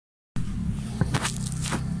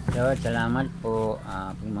Lord, salamat po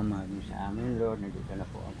pagmamahal mo sa amin, Lord. Nandito na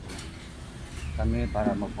po kami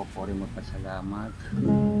para magpupuri mo pasalamat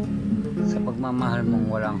sa pagmamahal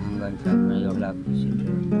mong walang hanggan sa Mayor Love si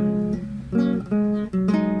Lord.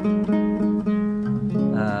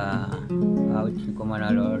 Awitin ko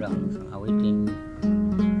man, Lord, ang awitin.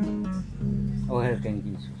 Oh, thank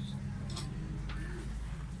you, Jesus.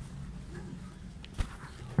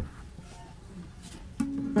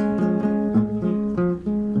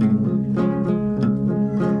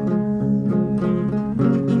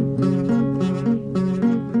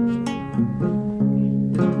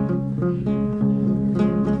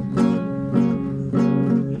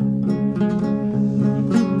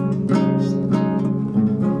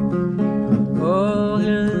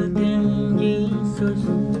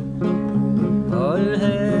 All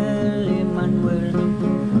hail Emmanuel,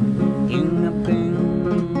 King of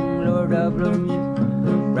Kings, Lord of Lords,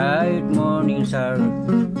 bright morning star,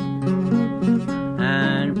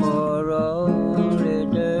 and for all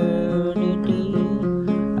eternity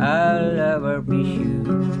I'll ever miss you,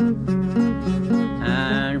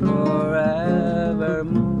 and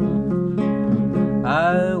forevermore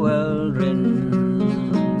I will reign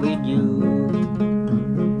with you.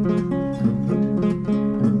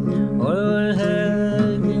 All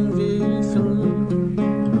hail King Jesus,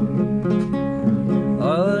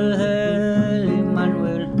 all hail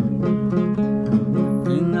Emmanuel,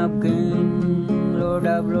 King of Kings, Lord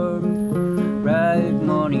of Lords, bright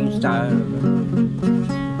morning star,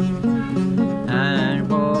 and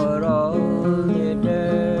for all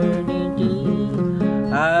eternity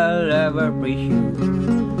I'll ever praise you,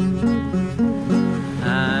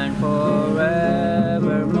 and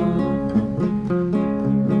forevermore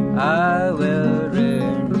I will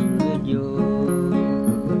reign with you.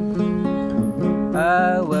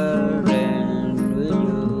 I will reign with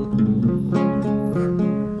you.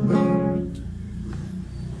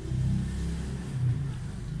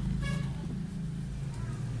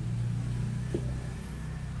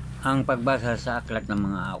 Ang pagbasa sa aklat ng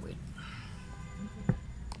mga awit.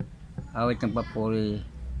 Awit ng papuri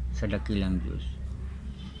sa dakilang Diyos.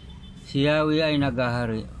 Si Yahweh ay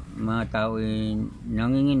naghahari, mga tao ay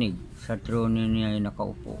nanginginig, sa trono niya ay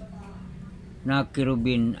nakaupo. Na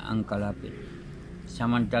kirubin ang kalapit.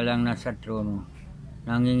 Samantalang nasa trono,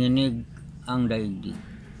 nanginginig ang daigdig.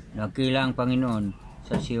 Dakila ang Panginoon,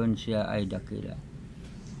 sa Sion siya ay dakila.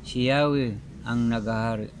 Si Yahweh ang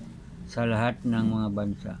naghahari sa lahat ng mga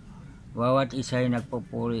bansa. Bawat isa ay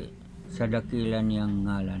nagpupuri sa dakila niyang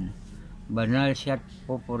ngalan. Banal siya't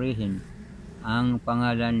pupurihin, ang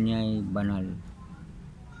pangalan niya ay banal.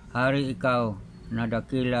 Hari ikaw na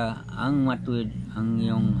dakila, ang matuwid ang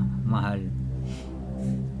iyong mahal.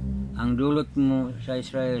 Ang dulot mo sa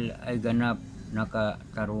Israel ay ganap na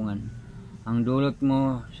katarungan. Ang dulot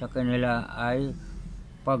mo sa kanila ay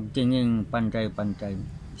pagtinging pantay-pantay.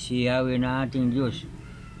 Si Yahweh na ating Diyos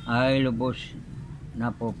ay lubos na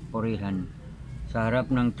pupurihan. Sa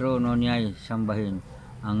harap ng trono niya ay sambahin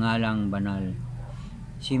ang ngalang banal.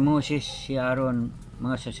 Si Moses, si Aaron,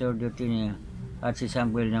 mga saserdote niya, at si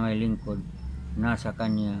Samuel na may lingkod, nasa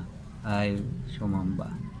kanya ay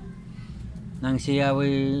sumamba. Nang si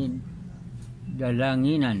Yahweh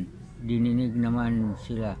dalanginan, dininig naman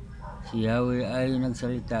sila. Si Yahweh ay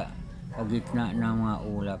nagsalita sa gitna ng mga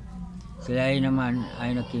ulap. Sila ay naman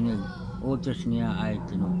ay nakinig, utos niya ay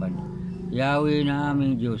tinupad. Yahweh na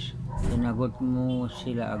aming Diyos, sinagot mo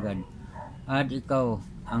sila agad. At ikaw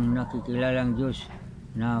ang nakikilalang Diyos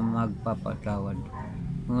na magpapatawad.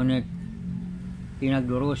 Ngunit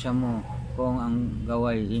pinagdurusa mo kung ang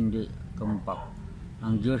gaway hindi tumpak.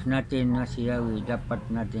 Ang Diyos natin na si Yahweh dapat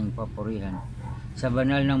nating papurihan. Sa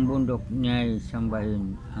banal ng bundok niya ay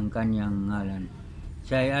sambahin ang kanyang ngalan.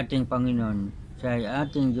 Siya ay ating Panginoon, siya ay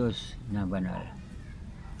ating Diyos na banal.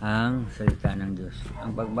 Ang salita ng Diyos.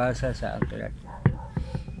 Ang pagbasa sa aklat.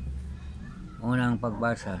 Unang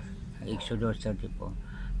pagbasa sa Exodus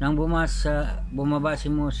 34. Nang bumaba si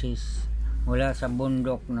Moses mula sa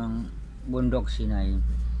bundok Sinai,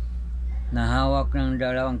 na hawak ng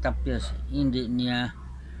dalawang tapyas, hindi niya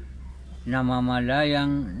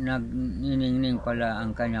namamalayang nagniningning pala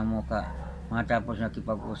ang kanyang muka matapos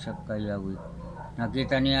nakipag-usap kay Yahweh.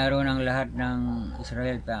 Nakita ni Aaron ang lahat ng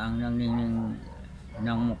Israelita ang nangingning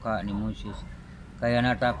ng muka ni Moses, kaya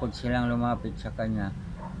natakot silang lumapit sa kanya.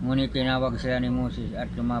 Ngunit tinawag sila ni Moses at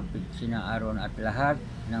lumapit sina Aaron at lahat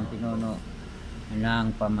ng pinuno ng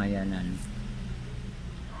pamayanan.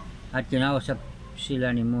 At kinausap sila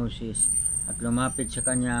ni Moses at lumapit sa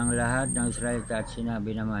kanya ang lahat ng Israelita at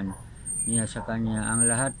sinabi naman niya sa kanya ang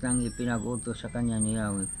lahat ng ipinag-utos sa kanya ni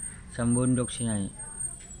Yahweh sa bundok Sinai.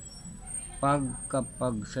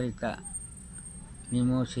 pagkapagsalita ni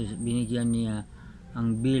Moses, binigyan niya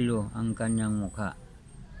ang bilo ang kanyang mukha.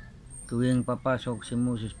 Tuwing papasok si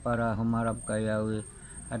Moses para humarap kay Yahweh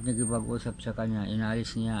at nakipag-usap sa kanya,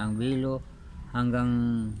 inalis niya ang bilo hanggang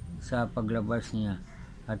sa paglabas niya.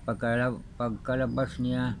 At pagkalabas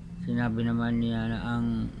niya, sinabi naman niya na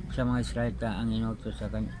sa mga Israelita ang inutos sa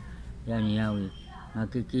kanya ni Yahweh.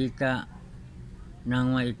 Nakikita ng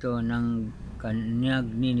mga ito ng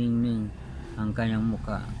nagniningning ang kanyang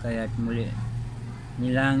muka, kaya't muli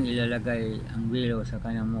nilang ilalagay ang bilo sa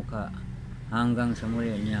kanyang muka hanggang sa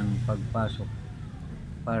muli niyang pagpasok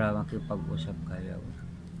para makipag-usap kay Yahweh.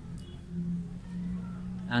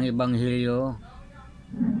 Ang Ebanghelyo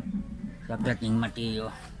sa aklat ng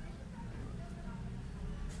Mateo.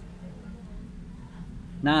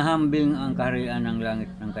 Nahambing ang kaharian ng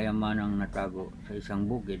langit ng kayamanang natago sa isang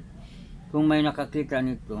bukid. Kung may nakakita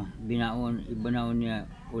nito, ibinaon niya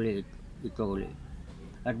ito uli.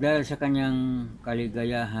 At dahil sa kanyang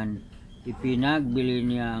kaligayahan, ipinagbili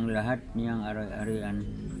niya ang lahat niyang ari-arian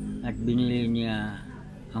at binili niya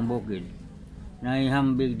ang bukid.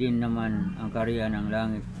 Naihambig din naman ang kaharian ng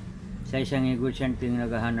langit sa isang negosyanteng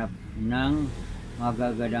naghahanap ng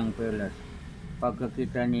magagadang perlas.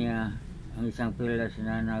 Pagkakita niya ang isang perlas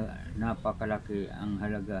na napakalaki ang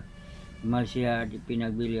halaga, umalis siya at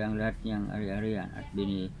ipinagbili ang lahat niyang ari-arian at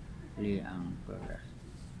binili ang perlas.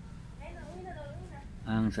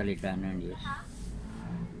 Ang salita ng Diyos.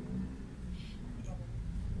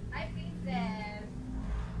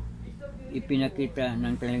 Ipinakita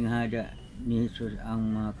ng talinghada ni Jesus ang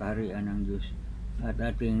mga kaharian ng Diyos at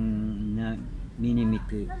ating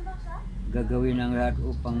minimiti. Gagawin ang lahat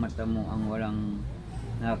upang matamo ang walang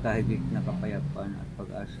nakahigit na kapayapaan at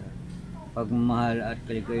pag-asa, pagmamahal at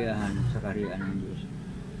kaligayahan sa kaharian ng Diyos.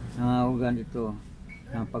 Nangahugan ito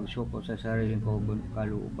ng pagsuko sa sariling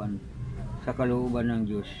kalooban sa kalooban ng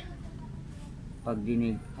Diyos.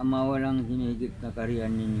 Pagdinig, Ama, walang hinihigit na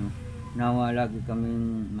kaharian ninyo, nawa lagi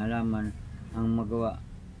kaming malaman ang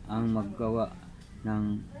maggawa ng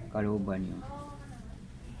kalooban niyo.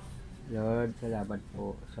 Lord, salamat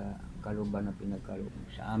po sa kalooban na pinagkaloob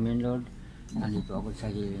sa amin, Lord. Nandito ako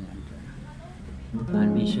sa hilingan ko.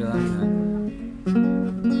 Ang mission,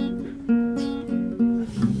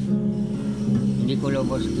 hindi ko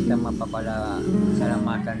lubos kita mapapala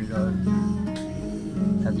salamatan, Lord,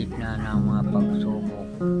 sa gitna ng mga pagsubok.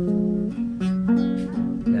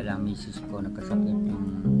 Dahil ang misis ko nagkasakit yung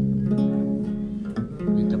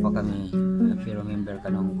dito pa kami, pero member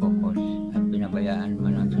ka ng kokos at pinabayaan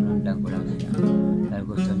man ang sinundan ko lang siya dahil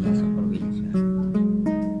gusto niya sa probinsya.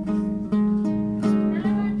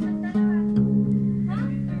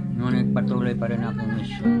 Ngunit patuloy pa rin aking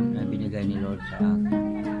mission na binigay ni Lord sa akin.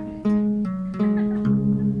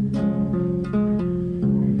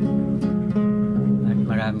 At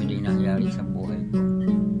marami din nangyari sa buhay ko.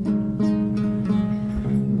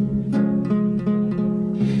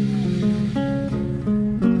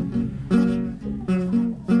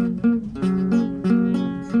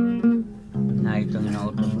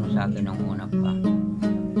 Sa akin nung una pa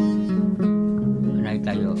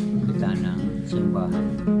naitayo kita ng simbahan.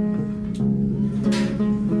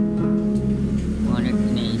 Ngunit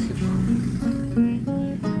iniisip ko,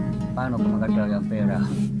 paano ko magkatayo ang pera?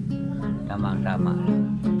 Tamang-tama lang.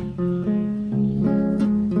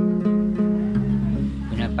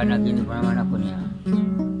 Pinapanaginip ko naman ako niya,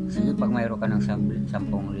 sige, pag mayroon ka ng 10,000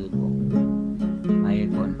 may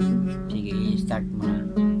ipon, sige, i-start mo na.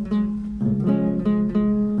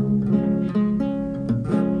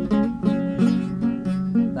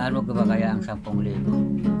 Paano ka ba kaya ang 10,000?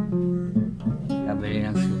 Kabili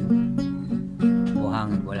ng SIM,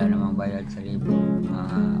 buhangin, wala namang bayad sa libo, mga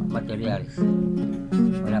materials,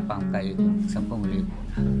 wala pang kay 10,000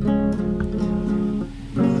 na.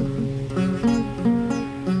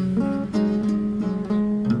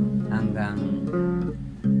 Hanggang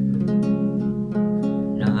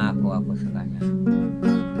nangako ako sa kanya,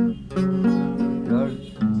 Lord,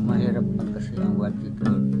 mahirap pa kasi ang budget,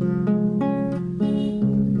 Lord.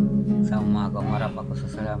 Sa umaga, umarap ako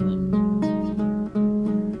sa salamin.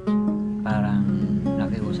 Parang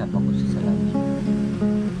nakiusap ako sa salamin.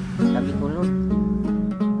 Sabi ko, Lord,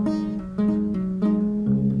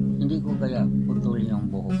 hindi ko kaya putulin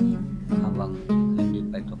yung buhok habang hindi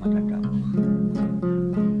pa ito matatapos.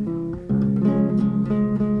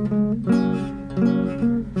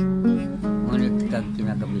 Ngunit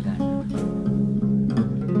kinagabihan,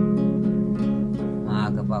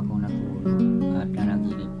 maaga pa akong natulog at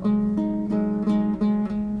nanaginip ako.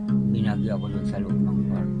 Binagyo ako dun sa loob ng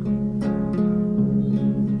kwarto.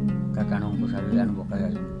 Tatanong ko sa sarili, ano ba kaya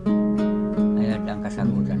yun? Ayat ang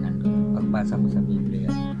kasagutan nandun. pagbasa ko sa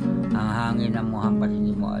Biblia, ang hangin na mo hampas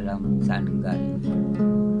hindi mo alam saan galing.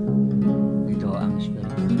 Ito ang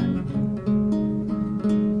Espiritu Santo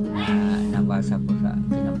na nabasa ko sa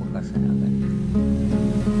kinabukasan agad.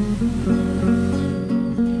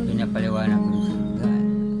 Pinapaliwanag ko sa God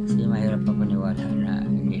kasi mahirap pa paniwala na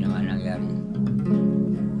hindi naman nangyari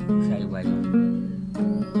sa iba yun.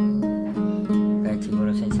 Kahit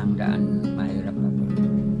siguro sa 100 mahirap pa po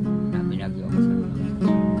na binagyo ko sa mga.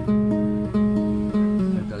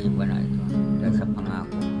 Ito iba na ito dahil sa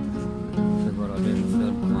pangako. Siguro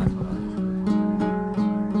doon pumasok ako.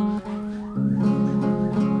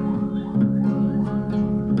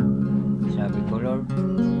 Sabi ko, Lord,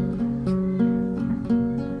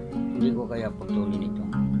 hindi ko kaya pagtulin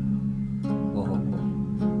itong buhok ko.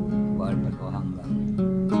 Bawal pa ito hanggang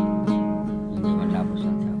hindi matapos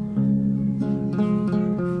ang sabi.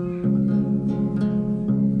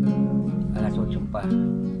 Alas 8 pa,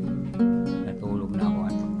 natulog na ako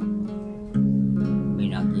at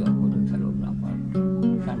binagyo ako dun sa loob ng kwarto.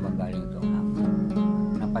 Saan ba galing ito ang hanggang?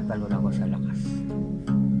 Napatalon ako sa lakas.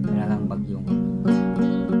 Talagang bagyong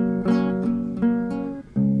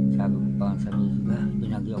sabi ko pa sa misis,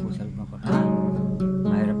 binagyo ako sa loob ng kwarto.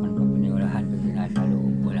 Mahirapan pa paniwalahan kasi nasa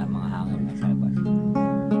loob, wala mga hangin na sa labas.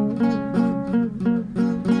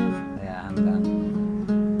 Kaya hanggang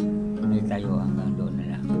may tayo hanggang doon na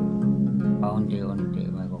lang. Paunti-unti,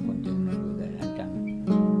 may kukunting nabigay hanggang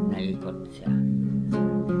naikot siya.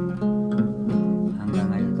 Hanggang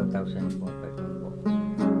ngayon 2004 pa ito po.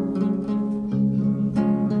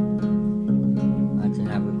 At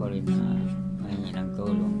sinabi ko rin na mahingi ng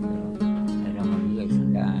tulong pero talagang magbigay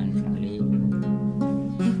 100, 1,000.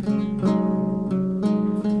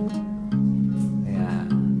 Kaya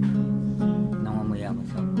namumuya ako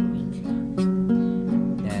sa probinsya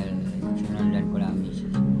dahil sinundan ko lang ang misis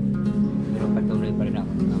ko. Pero patuloy pa rin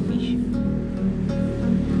ako ng mission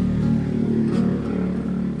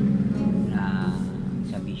na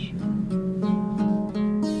sa mission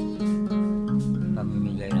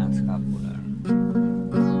pamimigay ng scapular.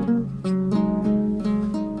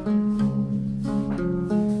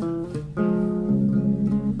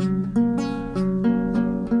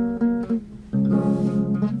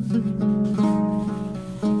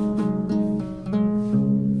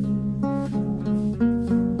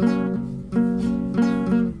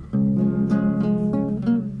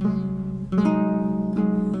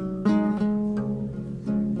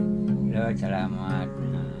 Lord, salamat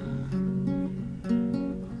na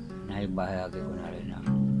naibahagi ko na rin ang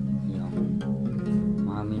iyong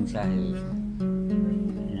mga mensahe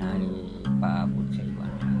na ipaabot sa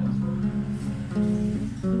ibang tao.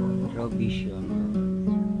 Through vision,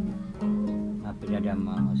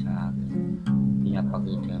 mapinadama mo sa akin,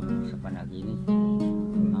 pinapakita mo sa panaginip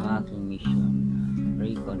ang aking mission na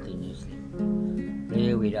pray continuously,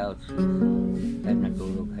 pray without ceasing, kahit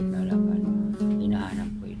natulog, kahit nalakan, hinahanap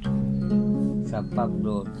ko ito. Sa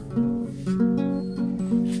pagdot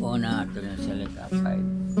una ito ng Salika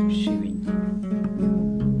 5:17,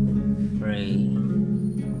 pray,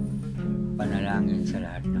 panalangin sa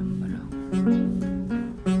lahat ng panahon.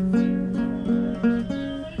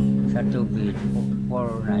 Sa tubig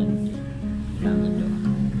 4:19 lang ito,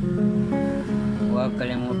 huwag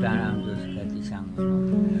kalimutan ang Diyos kahit isang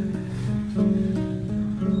minuto.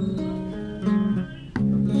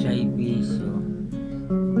 Sa Efeso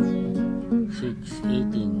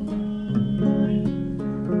 6:18,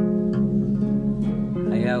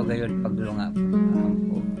 ayaw gayon paglungap ang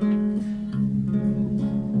po.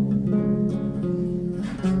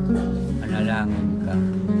 Manalangin ka.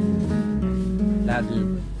 Lagi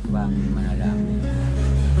bang manalangin?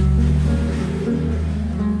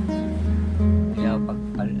 Ayaw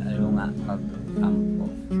pagpalunga pag-ampo.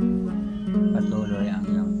 Patuloy ang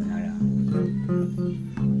iyong panalangin.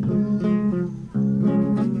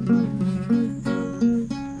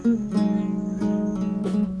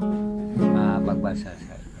 Mapagbasa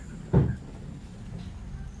sa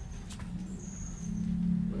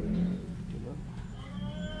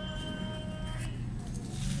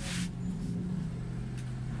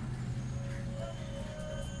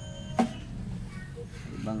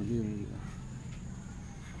Ebanghelyo.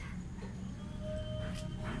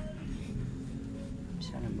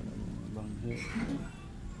 Sana ba ang Ebanghelyo?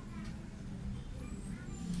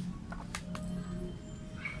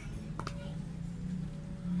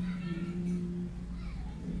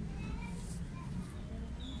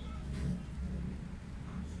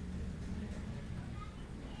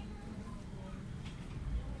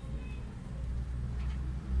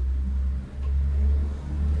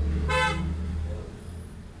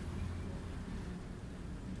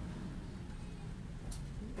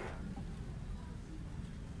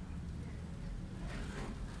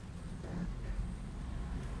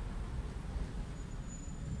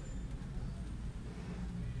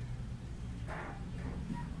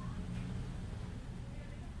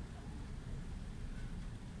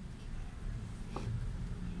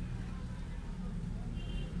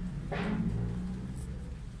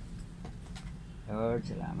 Lord.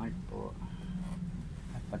 Salamat po.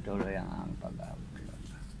 At patuloy ang aming pag-aabot, Lord.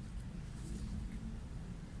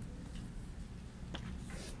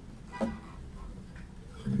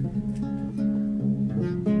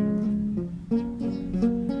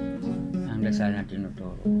 Ang dasal na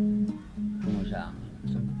tinuturo mo sa amin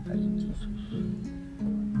kay Jesus.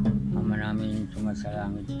 Ama namin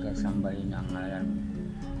sumasalangit ka, sambahin ang ngalan mo.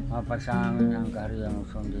 Mapasa amin ang kaharian mo,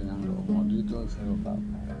 sundin ang loob mo dito sa lupa.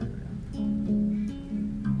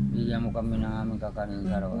 Bigyan mo kami ng aming kakanin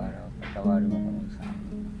sa araw-araw. Patawarin mo kami sa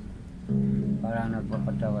amin. Parang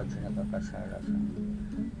nagpapatawad sa nakakasala sa amin.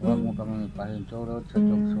 Huwag mo kami ipahintulot sa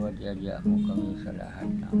tukso at iadya mo kami sa lahat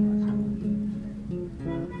ng masama.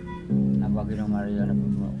 Nabaginong Maria,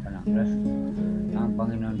 napupuno ka ng Kristo. Ang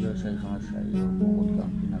Panginoon Diyos ay sumasa iyo. Bukod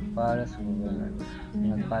kang pinagpala sa babae.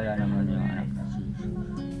 Pinagpala naman yung anak na si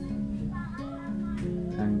Jesus.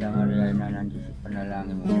 Santa Maria ay nanandito sa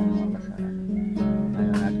panalangin mo ng mga kasalanan.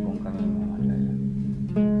 Ngayon at kung kami mamatay.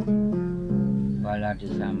 Balati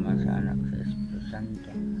sama sa anak sa Espiritu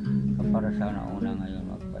Santo. Kapara sa una ngayon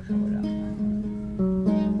magpasawalang naman.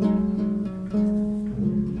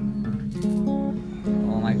 O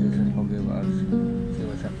my Jesus, forgive us.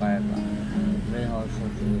 Save us a fire. Bring also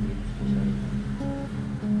to the Spirit.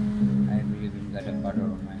 I believe in God the Father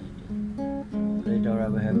Almighty, creator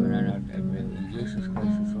of heaven and earth. I believe in Jesus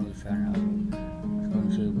Christ, His only Son, was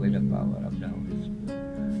conceived by the power of the Holy Spirit.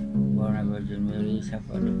 Born of Virgin Mary,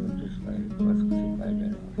 suffered the Pontius Pilate, was crucified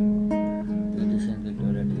and was buried. He descended to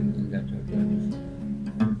the dead in the third day.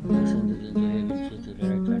 He ascended into heaven, seated at the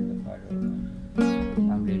right hand of the Father Almighty.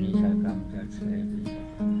 From then He shall come to judge the living.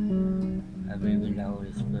 I believe in the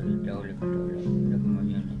Holy Spirit, the Holy Catholic, the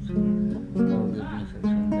communion of saints, forgiveness of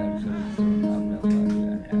sins, the resurrection of the body, and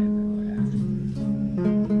life everlasting.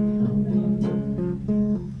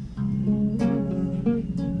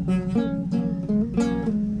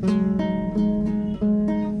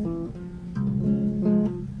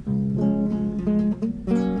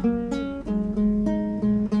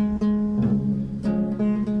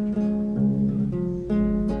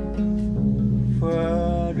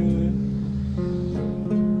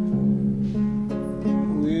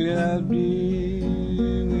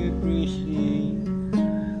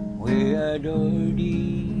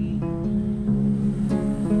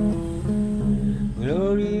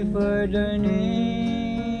 Glorify thy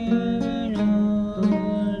name,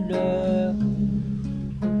 Lord.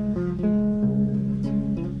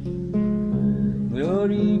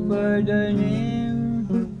 Glorify thy name.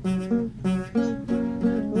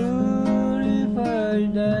 Glorify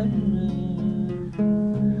thy name.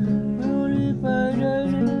 Glorify thy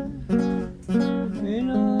name in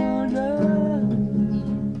all the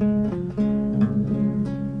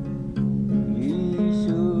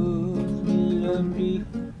Jesus, we love thee.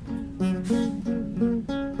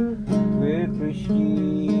 We praise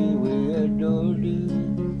thee, we adore thee.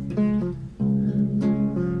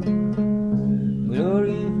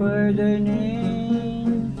 Glorify thy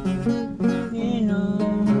name in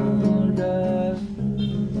all the.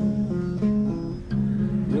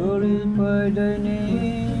 Glorify thy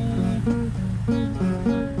name.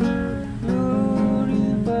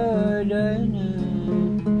 Glorify thy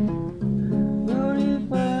name.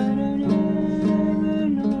 Glorify thy name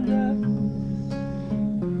in all the.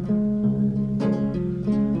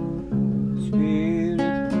 Spirit,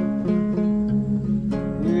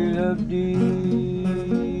 we love thee.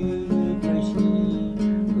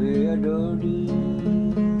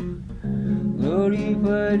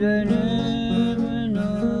 Glorify thy name in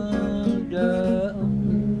all the.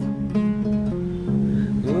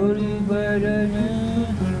 Glorify thy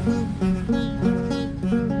name.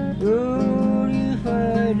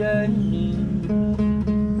 Glorify thy name.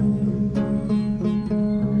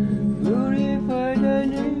 Glorify thy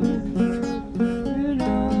name in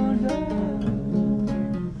all the.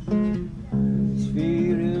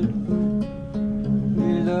 Spirit, we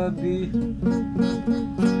love thee.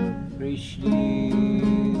 Praise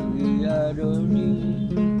thee, we adore thee.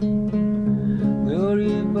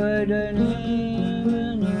 Glorify thy name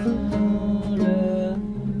in all the.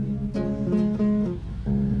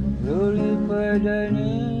 Glorify thy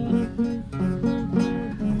name.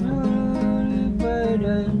 Glorify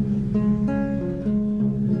thy name.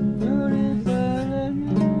 Glorify thy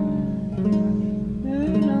name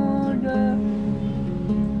in all the.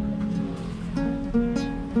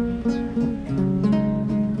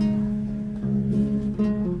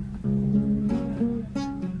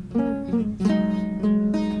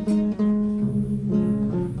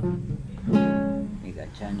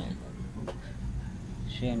 Channel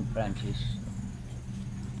Saint Francis.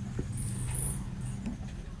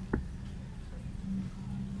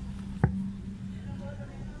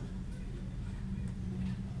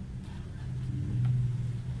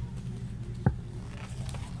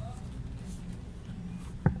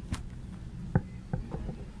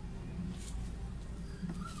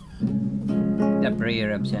 The prayer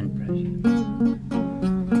of San Francisco.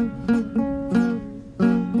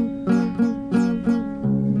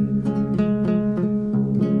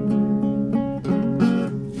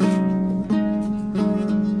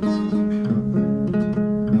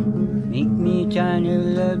 Make me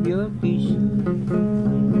channel of your peace.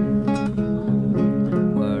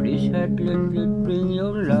 Where this heart let bring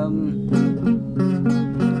your love.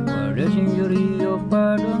 Where there's injury your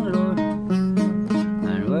pardon, Lord.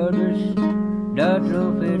 And where there's doubt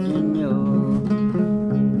of faith in you.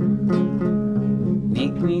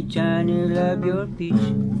 Make me channel of your peace.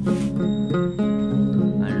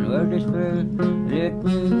 And where there's prayer, let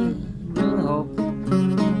me bring hope.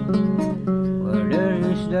 Where there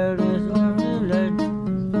is darkness on the light,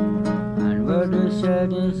 and where the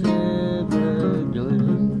sadness ever joy.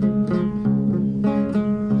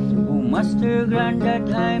 Oh, Master, grant that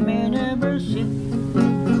I may never seek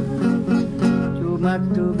too much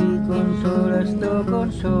to be consoled as to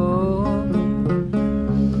console,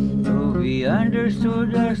 to be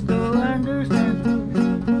understood as to understand,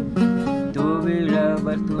 to be loved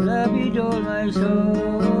as to love with all my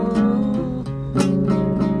soul.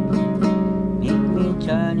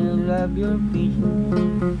 Channel of your peace.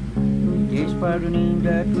 It is pardoning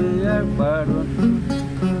that we are pardoned,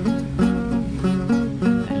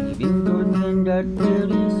 and giving to men that we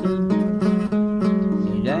receive,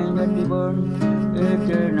 the dying that we born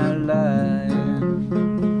eternal life.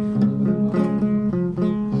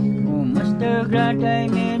 Oh, Master, grant I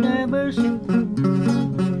may never seek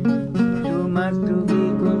too much to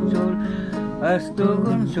be consoled as to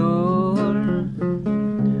console,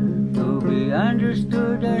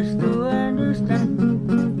 understood as to understand,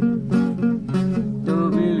 to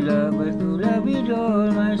be loved as to love with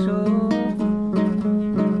all my soul.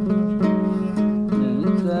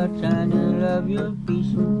 Make a channel of your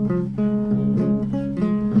peace,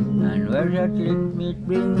 and where that let me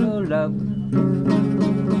bring your love,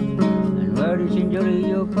 and where is injury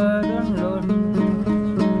your pardon, Lord,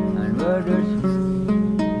 and where there's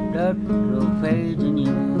doubt of faith in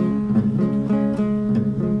you.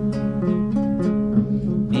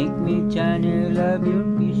 Channel of your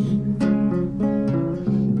peace.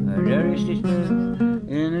 Where there is despair,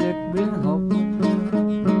 and let bring hope.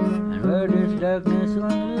 And where there's darkness,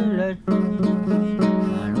 only light.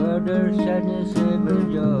 And where there's sadness, ever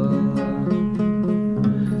joy.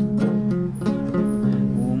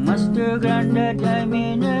 Oh, Master, grant that I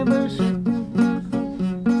may never seek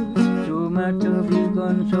too much to be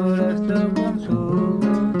consoled as to console,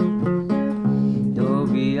 to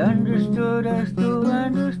be understood as to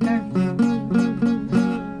understand,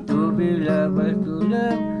 to be loved as to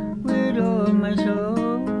love with all my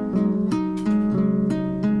soul.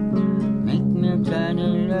 Make me a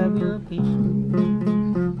channel of your peace.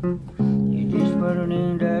 It is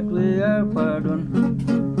pardoning that we are pardoned,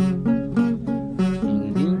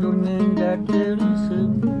 and giving to men that we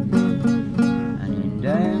receive, and in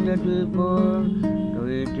dying that we born to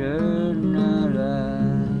eternal life.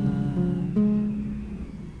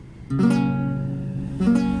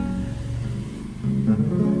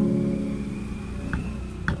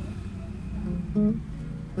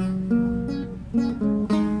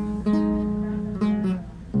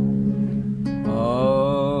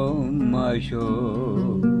 Oh, my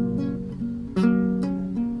soul,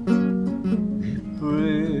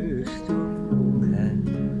 praise to God.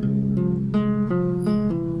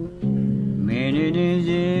 Man in His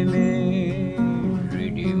image,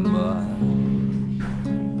 redeemed by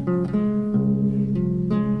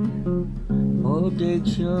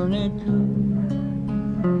protection it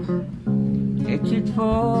takes it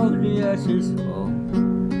for the ashes of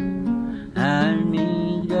and me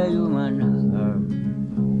the human heart.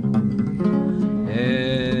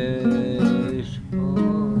 Yes,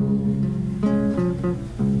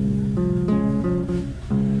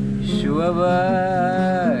 so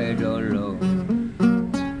abide, O Lord,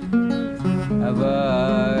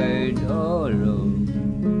 abide, O Lord,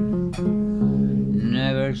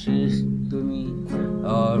 never cease to me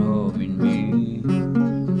or hope in me,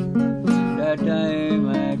 that I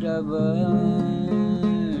might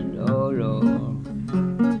abide, O Lord,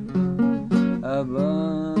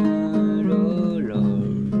 abide, O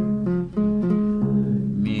Lord,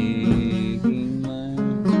 making my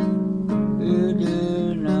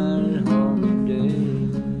eternal home day.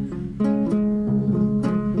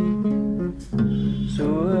 So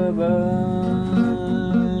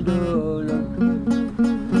abide, O Lord,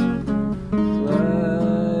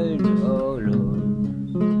 abide, O Lord,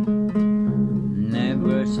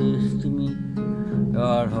 never cease to me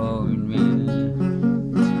your home in me,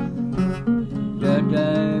 that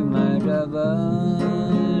I might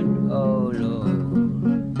abide, O Lord.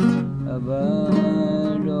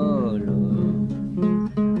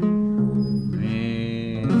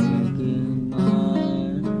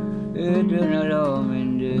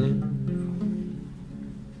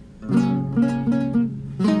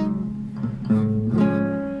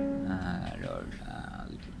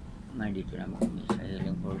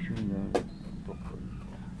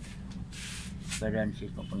 Francis,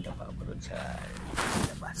 papunta pa ako doon sa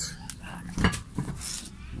labas.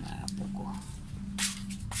 Mga apo ko.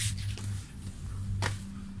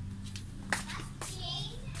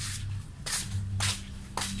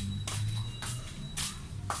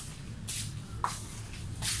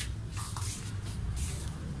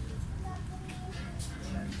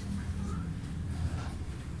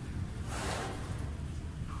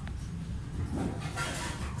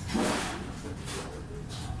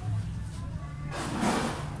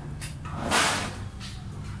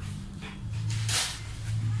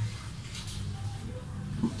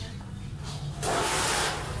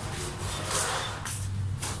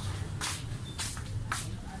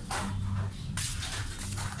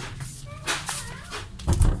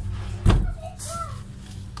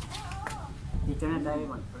 Dito na tayo,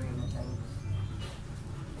 mag-pray na tayo.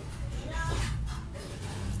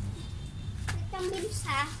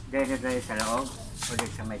 Sa Dito tayo sa loob, o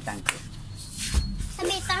dito sa may tangke.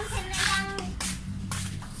 may tangke na lang.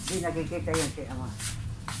 Hindi nakikita yan si Ama.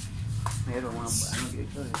 Mayroong mga ano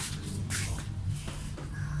dito eh.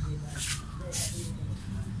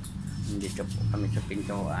 Dito po kami sa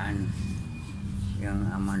pintuan. Yung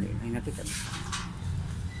Ama nila. Ay, nakita mo.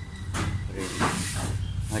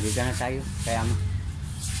 Dito na tayo, kay Ama.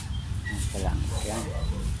 Salamat yan.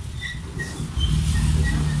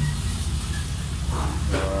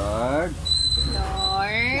 Lord,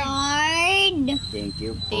 Lord, thank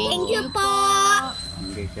you po. thank you po.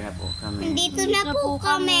 Nandito na po kami. Nandito na po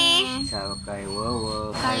kami. Sa kay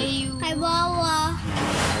Wawa. Kay Wawa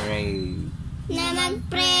Pray. na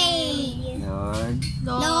mag-pray. Lord,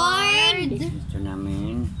 Lord, gusto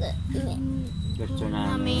namin. Gusto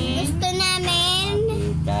namin. gusto namin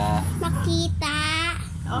Makita makita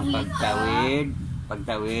ang pagtawid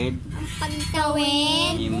pagtawid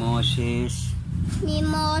ni Moses ni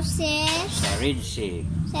Moses sa Red Sea.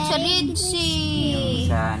 sa Red Sea.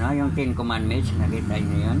 Sa ano, yung 10 Commandments, nakita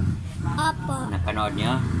niyo yun? Opo. Nakanood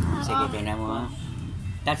niyo? Sige, tingnan mo.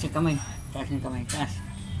 Taas yung kamay. Taas yung kamay. Taas.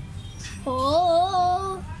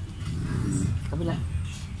 Oh, Kabila.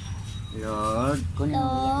 Lord, kunin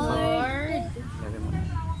mo. Lord, Lagay mo.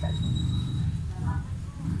 Taas.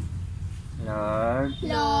 Lord,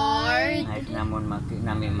 Lord, nais namin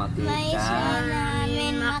may makita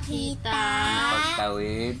namin makita ang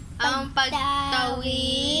pagtawid ang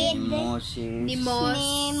pagtawid ni ni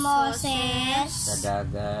Moses Moses sa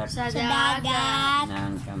dagat sa dagat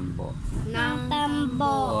ng tambo. ng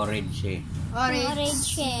tambo. Orange.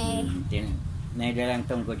 Orange. Naidalang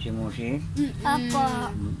tungkod si Moses. Opo.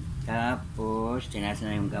 Tapos, tinaas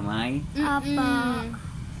na yung kamay. Opo.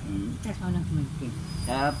 Taas mo ng kamay.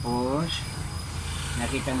 Tapos,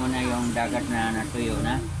 nakita mo na yung dagat na natuyo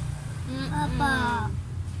na. Opo.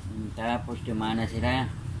 Tapos, dumana sila.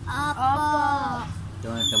 Opo.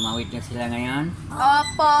 Tumawid na sila ngayon.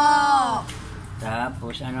 Opo.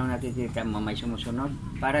 Tapos, anong nakikita mo? May sumusunod?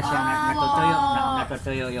 Para siya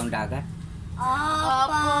natutuyo yung dagat.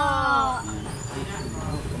 Opo.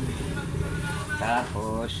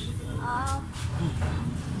 Tapos,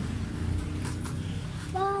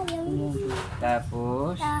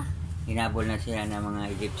 tapos, hinabol na sila ng mga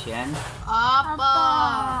Egyptian. Opo.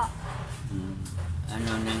 Ano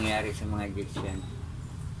nangyari sa mga Egyptian?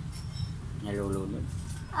 Nalulunod.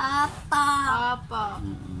 Opo. Opo.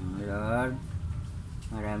 Lord,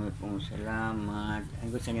 marami pong salamat. Ay,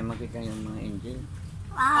 gusto niya makita yung mga angel.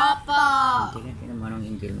 Opo. Tingnan mo anong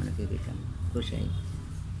angel mo nakikita mo. Kusay.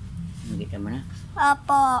 Nakita mo na?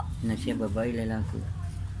 Opo. Na siya babae, lalaki.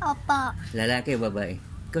 Opo. Lalaki o babae?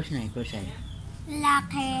 Kusay.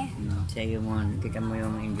 Laki. Sa iyo mo, nakita mo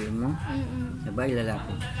yung angel mo? Babae,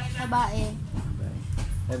 lalaki. Babae. Babae.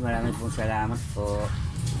 Ay, marami pong salamat po.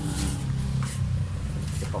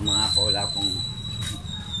 Ito po mga po,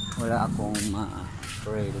 wala akong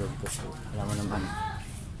ma-pray Lord kasi alam mo naman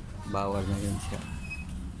bawal na yun siya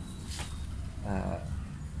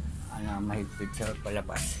mahigpit sa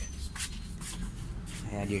palabas,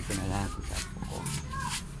 kaya dito na lang ako sa apo ko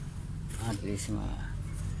at least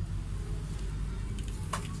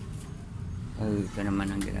ay ito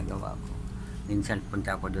naman ang ginagawa ko. Minsan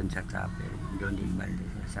punta ako doon sa chapel, doon din balde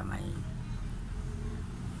sa may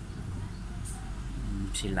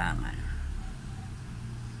silangan.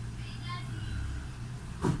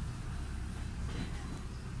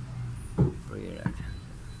 Prayer.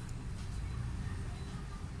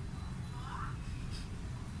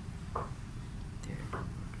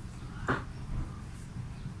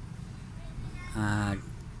 At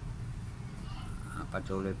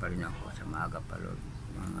patuloy pa rin ako sa maaga pa Lord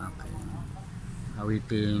ng aking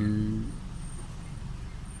awitin.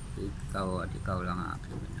 Ikaw at ikaw lang ang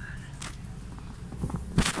aking minahal.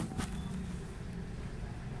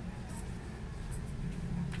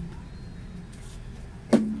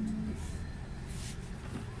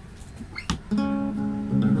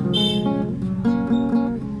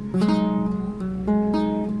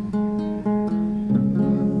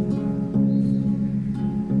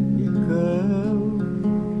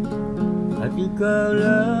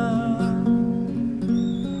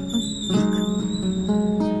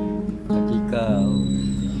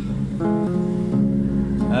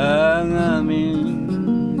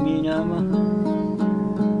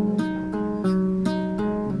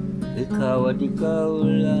 ikaw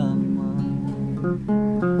lamang.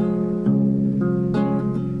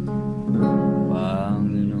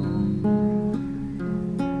 Panginoon,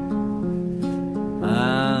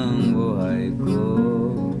 ang buhay ko,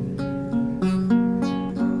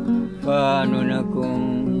 paano na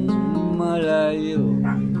kung malayo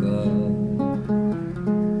ka?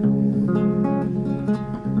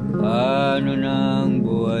 Paano na ang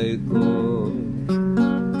buhay ko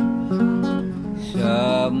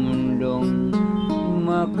sa mundong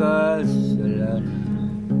makasalanan?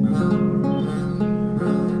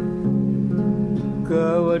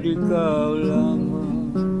 Ikaw at ikaw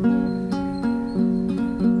lamang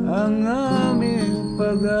ang aming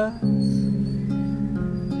pag-asa.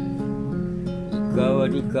 Ikaw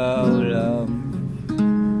at ikaw lamang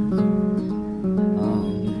ang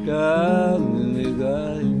tanging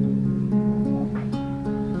ligaya.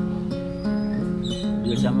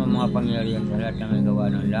 Diyos ang mga pangyarihan sa lahat ng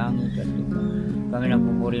gawa ng langit at lupa, kami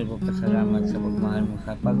nagpupuri po pasalamat sa pagmahal mo,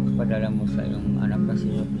 sa pagpadala mo sa iyong anak na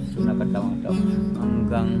sinupuso na katawang-taw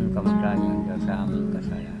hanggang kamatayan dahil sa aming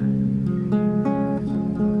kasalanan.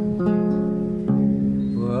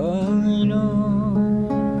 Panginoon,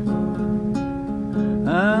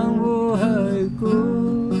 ang buhay ko,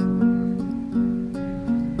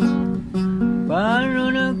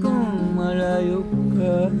 paano na kung malayo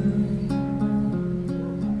ka?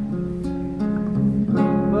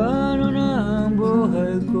 Paano na ang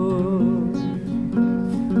buhay ko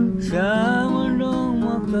sa mundong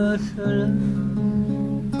makasalan?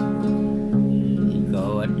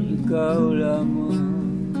 Ikaw at ikaw lamang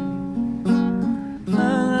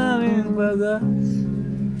ang aming pag-asa.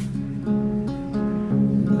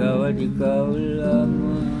 Ikaw at ikaw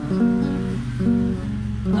lamang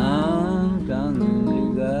ang tanging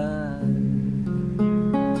ligaya.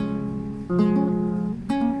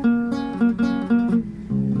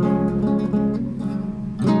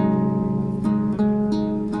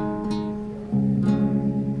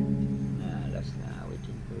 Last na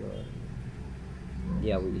awitin ko, Lord.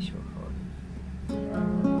 Yahweh is your God.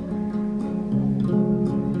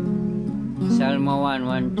 Salmo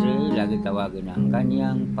 113, lagi tawagin ang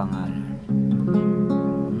kanyang pangalan.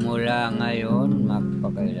 Mula ngayon,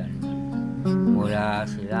 magpakailanman. Mula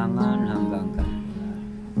silangan hanggang kanluran.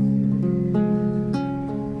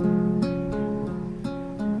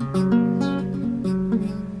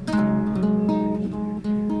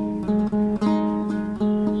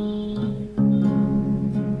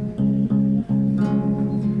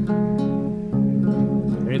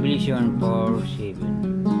 Revelation 4:7.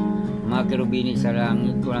 Mga kerubini sa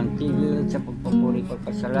langit, walang tigil sa pagpupuri,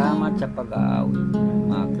 pagpasalamat sa pag-aawit ng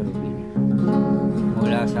mga kerubini.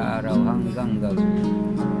 Mula sa araw hanggang gabi,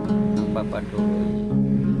 nagpapatuloy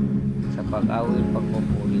sa pag-awit,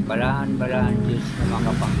 pagpupuri. Balahan Diyos na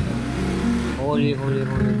makapangyarihan. Holy, holy,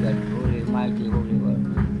 holy God, holy, mighty, holy God.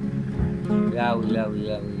 Yahweh, Yahweh,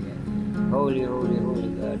 Yahweh, Yahweh. Holy, holy,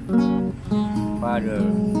 holy God. Father.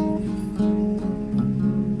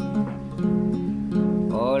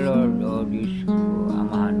 Oh Lord, oh Diyos ko,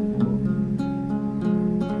 Amahan ko.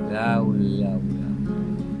 Yahweh, Yahweh, Yahweh.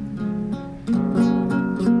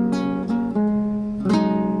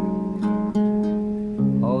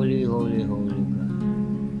 Holy, holy, holy God.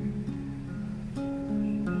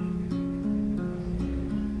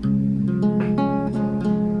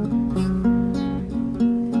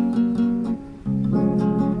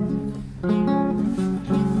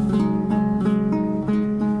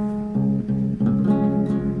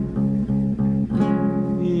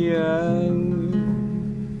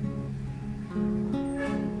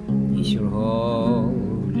 Is your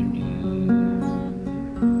holy name,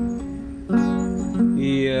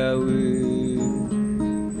 Yahweh,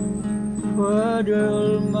 Father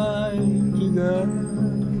Almighty God,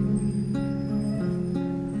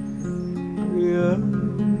 Yahweh,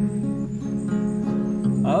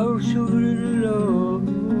 our sovereign Lord,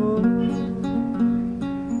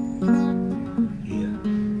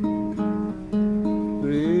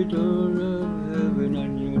 Creator of heaven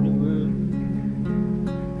and universe.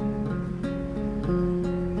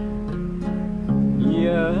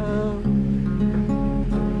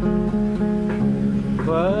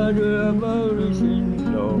 Father of our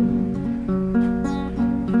risen Lord,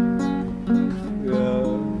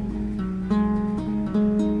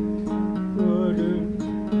 Father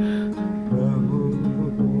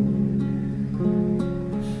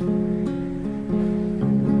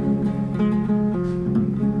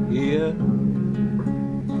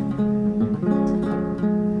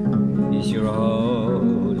is your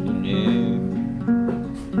holy name.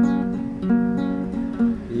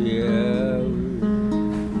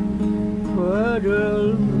 Father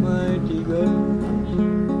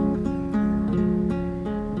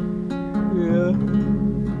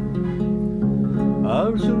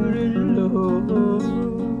our sovereign Lord.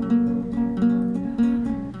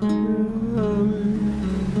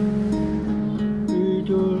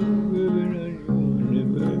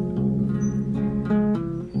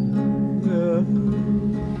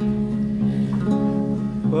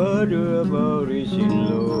 Father of our risen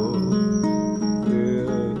Lord,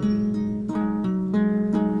 yeah.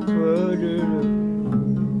 Father of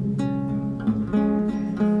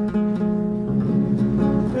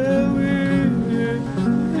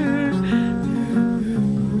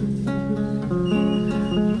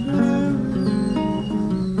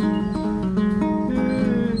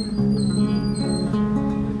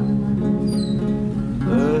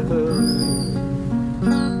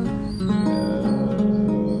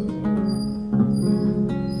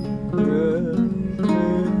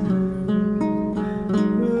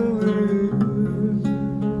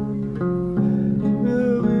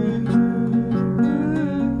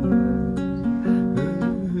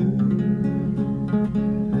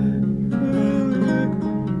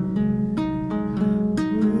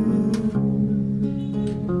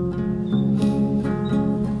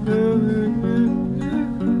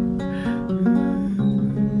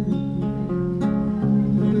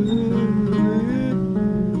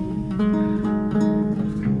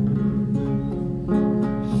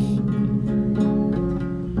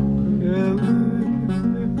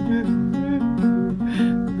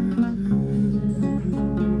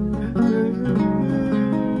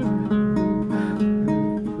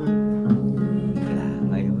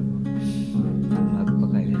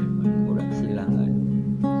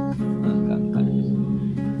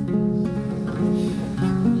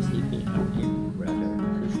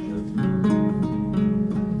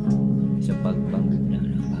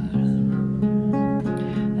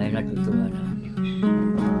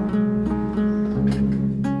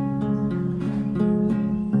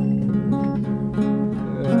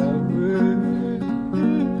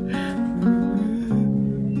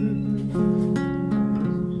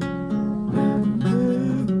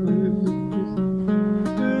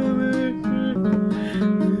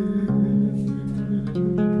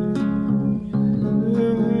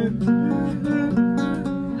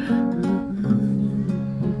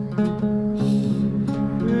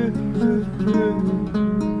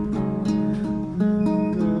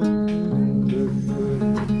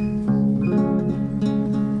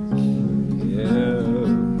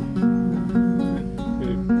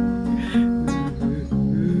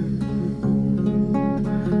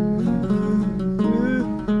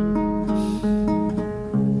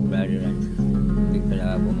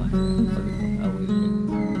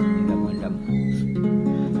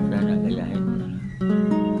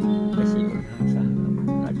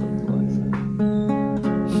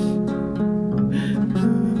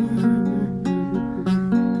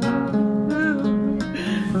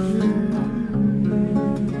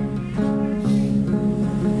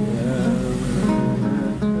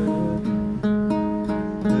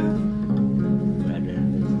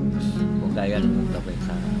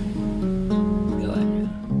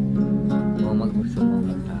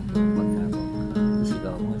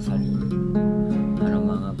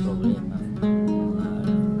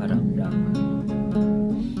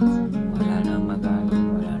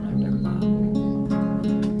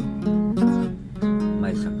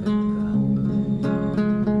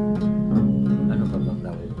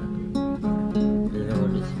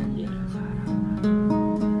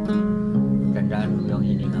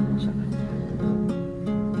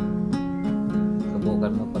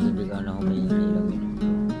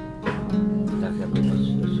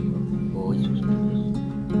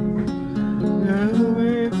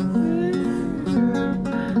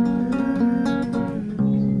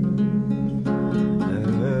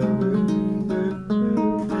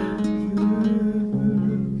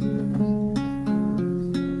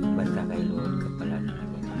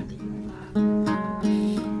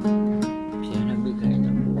Siya nagbigay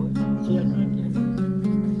ng buhay.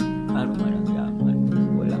 Ano man ang yaman,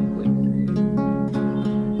 walang kwenta.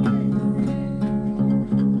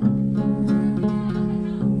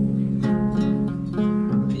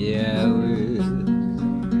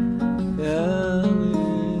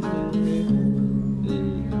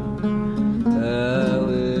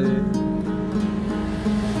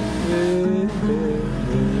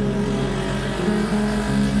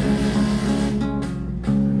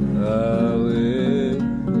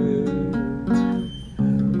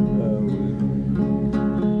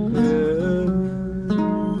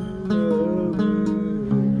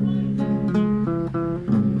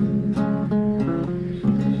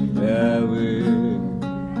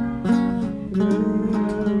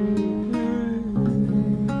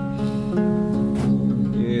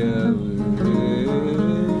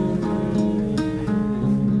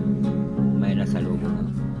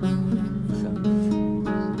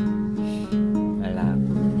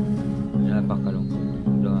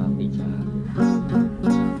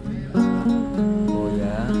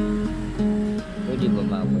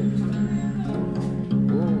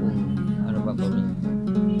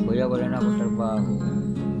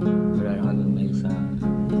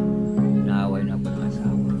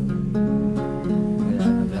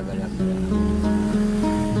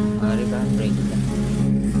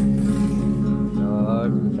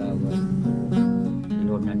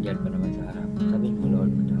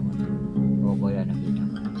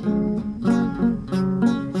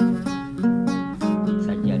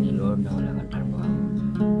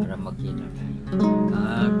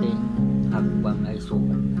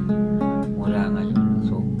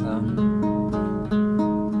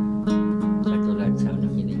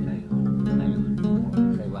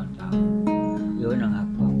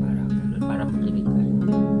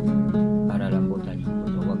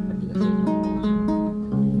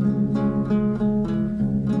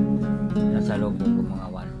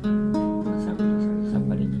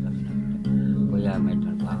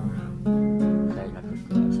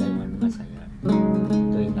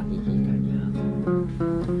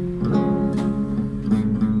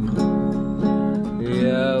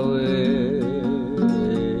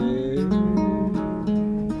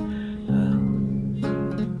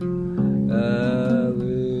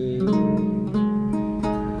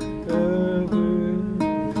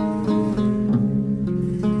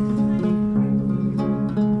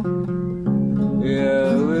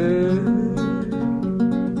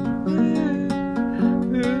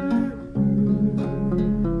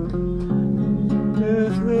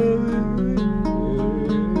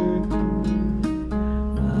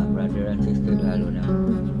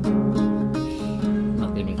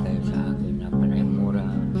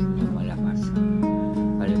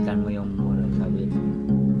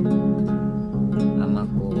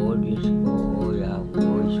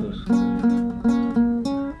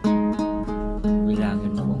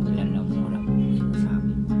 kung ilan lang mura ang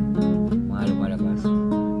sinasabi mo. Mga lumalabas,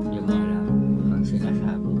 hindi mo alam ang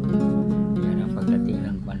sinasabi. Yan ang pagdating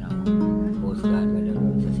ng panahon, husgahan ka na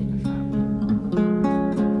doon sa sinasabi.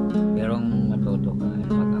 Pero ang matuto ka ay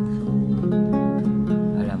mag-aksyon.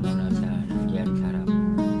 Alam mo na sa nandiyan sa harap.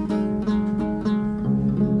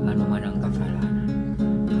 Ano man ang kasalanan,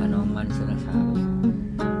 ano man sinasabi,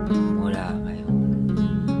 mula ngayon,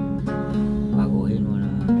 baguhin mo na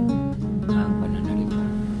ang pananalita,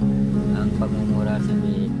 ang pagmumura,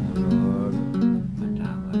 sabihin mo, Lord,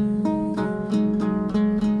 patawad.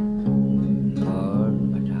 Lord,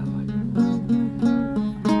 patawad.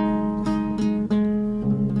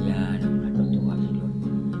 Yan ang natutuwa si Lord.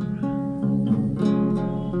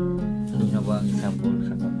 Sino ba ang isabol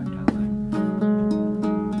sa kapatawad?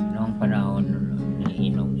 Noong panahon ni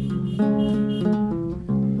Enoch,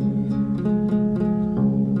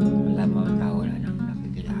 wala mga tao na nang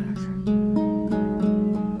nakikilala sa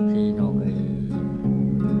si Enoch ay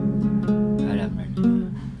alam na niya.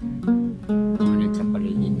 Ngunit sa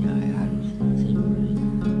paligid niya ay halos na simple.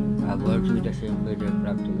 Words with the simple, they're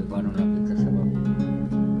practical kung anong nakita sa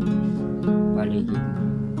paligid mo.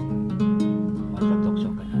 Matutokso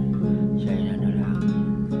ka na. Siya ay nanalangin.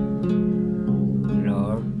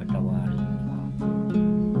 Lord, patawarin mo ako.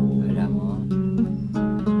 Alam mo,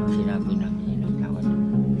 nung sinabi ng Enoch tawad,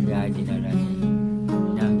 siya ay dinala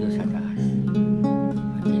ng Diyos sa taas.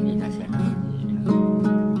 At hindi na siya nakikita.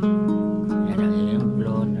 Yan ang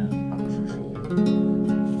ehemplo ng pagsasisi.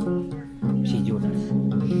 Si Judas,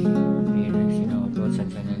 yun ang sinuutosan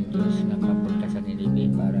sa ng Diyos na papunta sa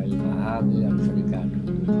Ninive para ibahagi ang salita ng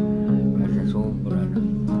Diyos. Kasi sobra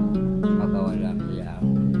ng magawalang niya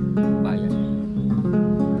ang bayan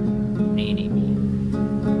ni Ninive.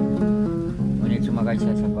 Ngunit sumakay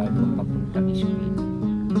siya sa barko papuntang Spain.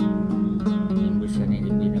 Imbis sa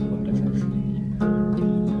Ninive na punta sa Spain.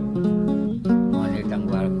 Ngunit ang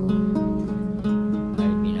barko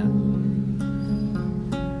ay binago.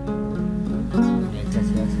 Ngunit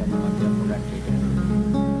siya sa mga tripulante na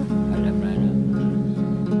alam na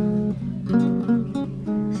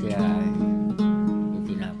siya ay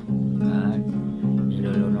itinapon at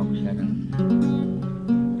nilulunok siya ng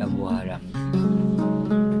dambuhalang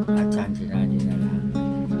at saan sila dinala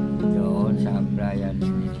doon sa Ambrayan ni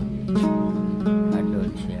Ninive. At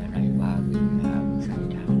doon siya na ibahagi ang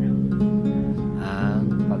salita ng ang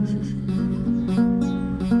pagsisisi.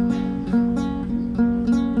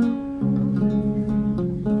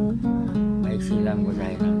 May silang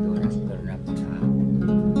basahin ng Dunas pero napakahapon.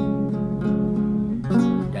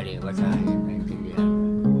 Dali basahin na intindihan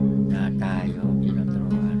na tayo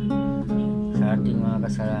tinuturuan sa ating mga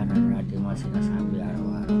kasalanan, sa ating mga sinasabi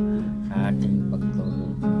araw-araw, sa ating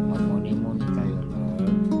pagtulog. Magmuni-muni tayo,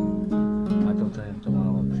 Lord. Matuto yung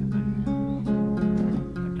tumawag sa Kanya.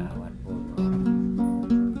 Patawad po, Lord.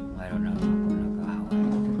 Mayroon na ako nag-aaway.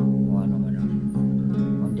 Kung ano man ang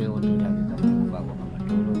unti-unti lagi ka bago ka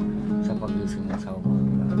matulog sa pagising na sa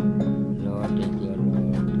umaga. Lord, thank you,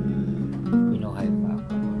 Lord. Pinuhay pa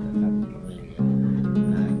ako, Lord, at aking pamilya.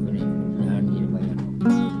 Hindi ba yan?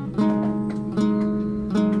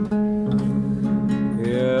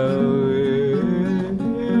 Yahweh,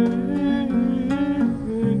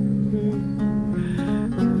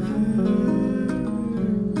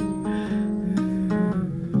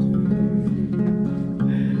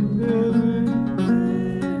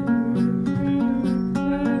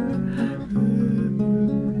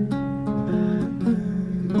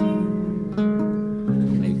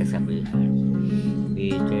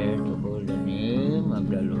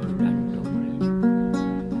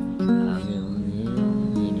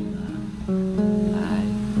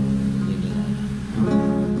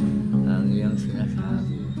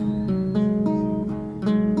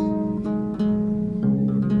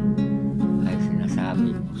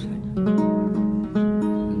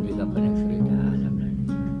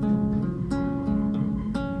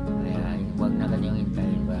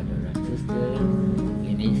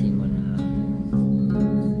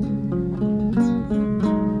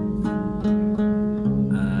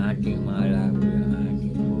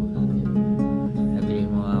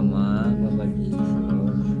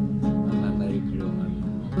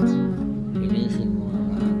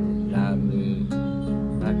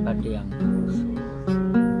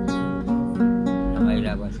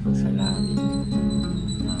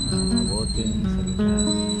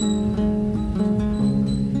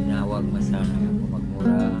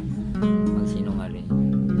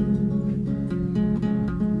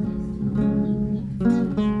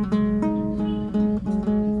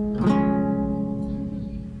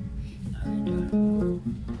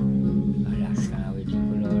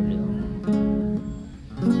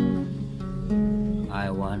 I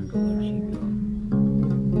want to worship you.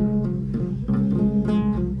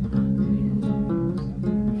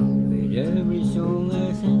 With every song I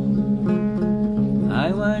sing, I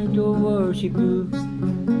want to worship you.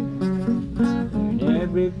 With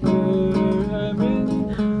every prayer I bring,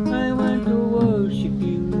 I want to worship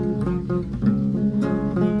you.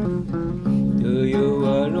 To you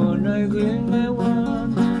alone I cling, I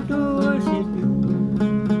want to worship you.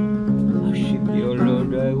 Worship you,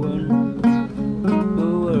 Lord, I want to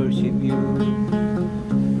worship you.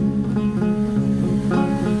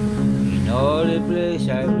 In all the place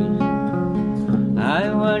I reach, I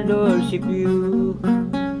want to worship you.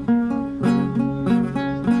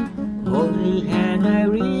 Holy hand I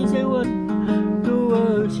reach, I want to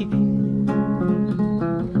worship you.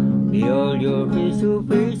 Behold your face to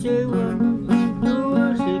face, I want to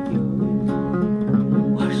worship you.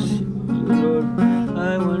 Worship you, Lord,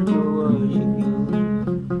 I want to worship you.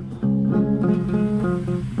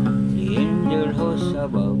 The angel hosts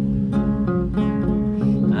above,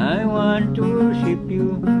 I want to worship you.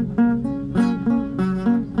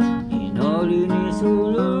 In holiness, O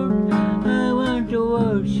Lord, I want to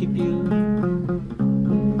worship you.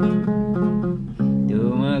 To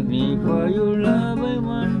magnify your love, I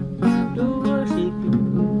want to worship you.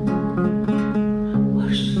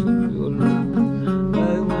 Worship you, Lord, I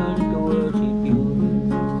want to worship you.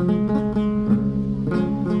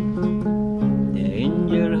 The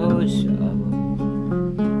angel hosts above,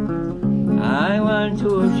 I want to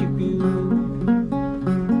worship you.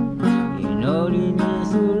 In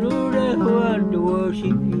holiness, O Lord, I want to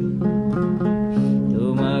worship you. To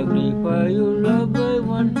magnify your love, I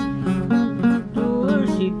want to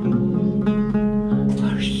worship you.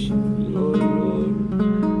 Worship you, O Lord,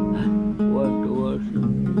 I want to worship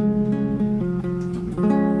you.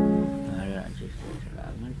 Maraming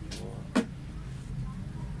salamat po.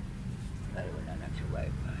 Lalo na sa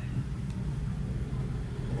wifi.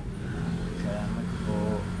 Salamat po,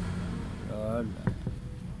 Lord.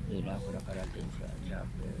 Hindi na ako nakarating sa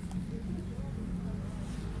chapel.